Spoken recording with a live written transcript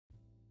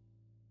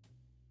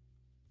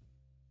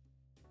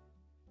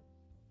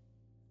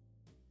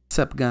What's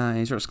up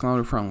guys, it's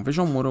Claudio from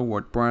Visualmodo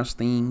WordPress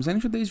themes, and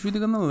in today's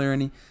video I'm gonna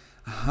learn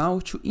how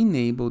to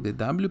enable the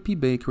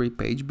WPBakery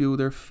Page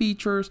Builder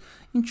features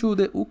into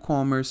the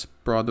WooCommerce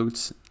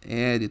products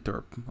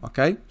editor.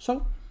 Okay,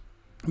 so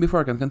before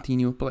I can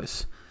continue,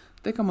 please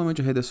take a moment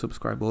to hit the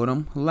subscribe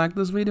button, like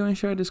this video and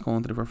share this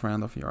content with a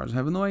friend of yours. I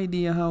have no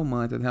idea how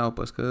much it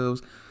helps us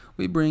because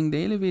we bring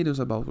daily videos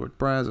about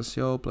WordPress,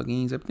 SEO,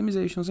 plugins,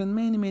 optimizations and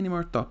many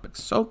more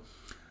topics. So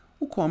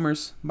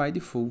WooCommerce by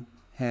default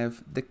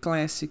have the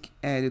classic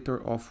editor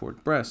of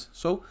WordPress,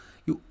 so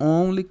you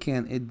only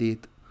can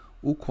edit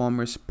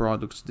WooCommerce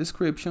products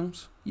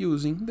descriptions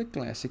using the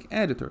classic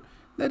editor.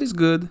 That is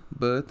good,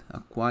 but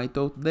quite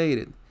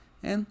outdated.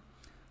 And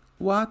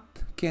what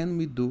can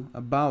we do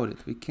about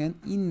it? We can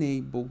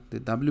enable the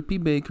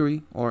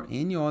WPBakery or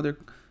any other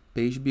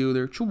page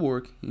builder to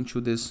work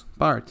into this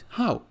part.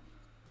 How?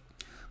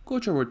 Go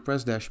to your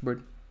WordPress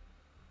dashboard.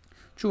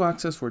 To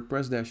access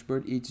WordPress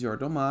dashboard, it's your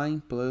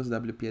domain plus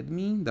WP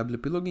admin,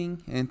 WP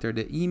login, enter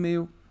the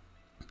email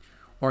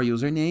or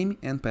username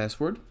and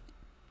password.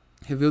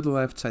 Review the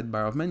left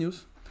sidebar of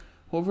menus.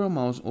 Hover your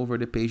mouse over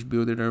the page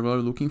builder that you are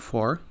looking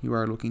for, you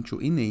are looking to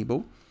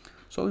enable.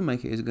 So in my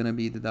case, it's gonna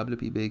be the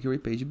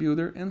WPBakery Page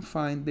Builder, and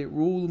find the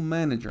rule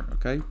manager,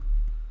 okay?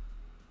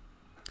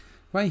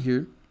 Right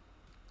here,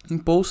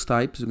 in post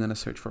types, you're gonna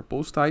search for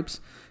post types,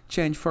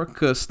 change for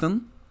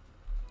custom,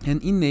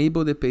 and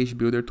enable the page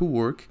builder to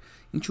work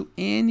into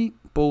any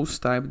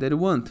post type that you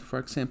want. For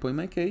example, in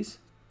my case,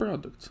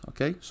 product,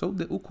 okay? So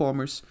the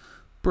WooCommerce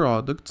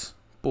products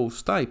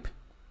post type.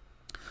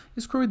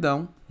 Scroll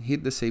down,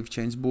 hit the save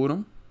change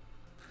button,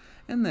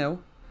 and now,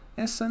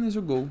 as soon as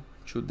you go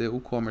to the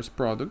WooCommerce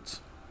products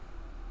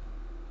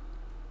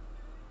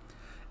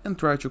and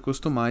try to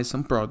customize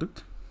some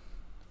product,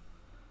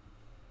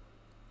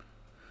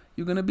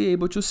 you're gonna be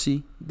able to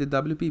see the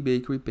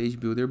WPBakery Page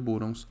Builder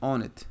buttons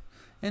on it.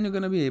 And you're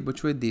going to be able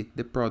to edit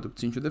the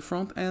products into the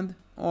front end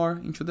or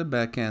into the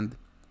back end.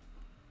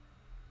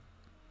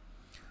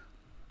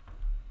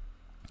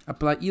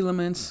 Apply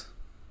elements,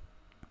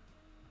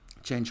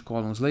 change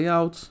columns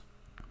layouts,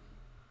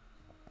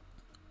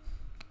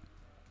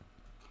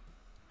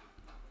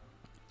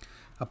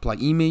 apply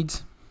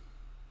image,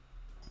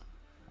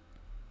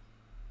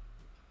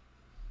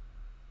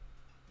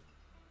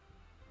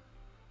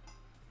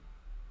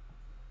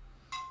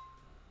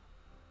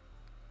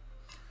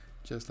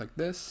 just like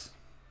this,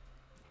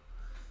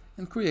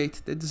 and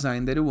create the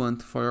design that you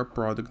want for your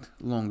product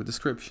long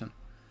description.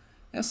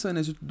 As soon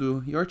as you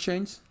do your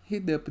change,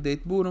 hit the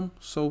update button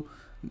so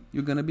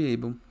you're gonna be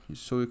able,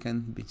 so you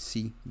can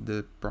see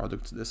the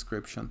product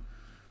description.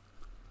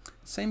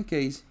 Same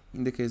case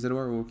in the case that we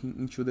are working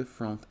into the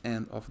front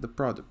end of the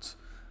products.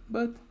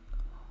 But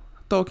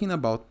talking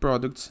about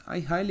products, I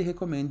highly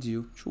recommend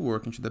you to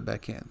work into the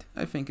back end.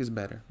 I think it's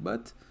better,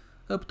 but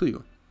up to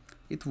you.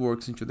 It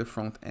works into the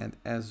front end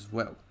as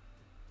well.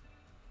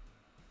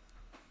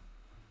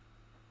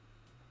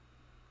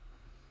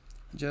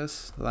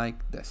 Just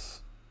like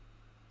this.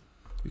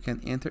 You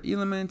can enter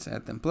elements,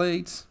 add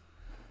templates,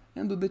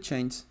 and do the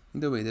change in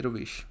the way that you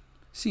wish.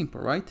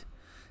 Simple, right?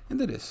 And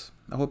that is.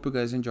 I hope you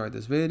guys enjoyed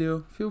this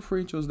video. Feel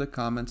free to use the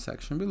comment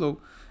section below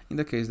in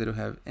the case that you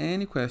have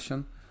any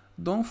question.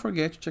 Don't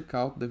forget to check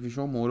out the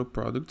Visualmodo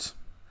products,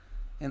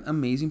 an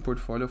amazing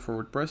portfolio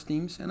for WordPress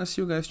themes, and I'll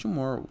see you guys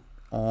tomorrow.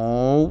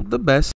 All the best!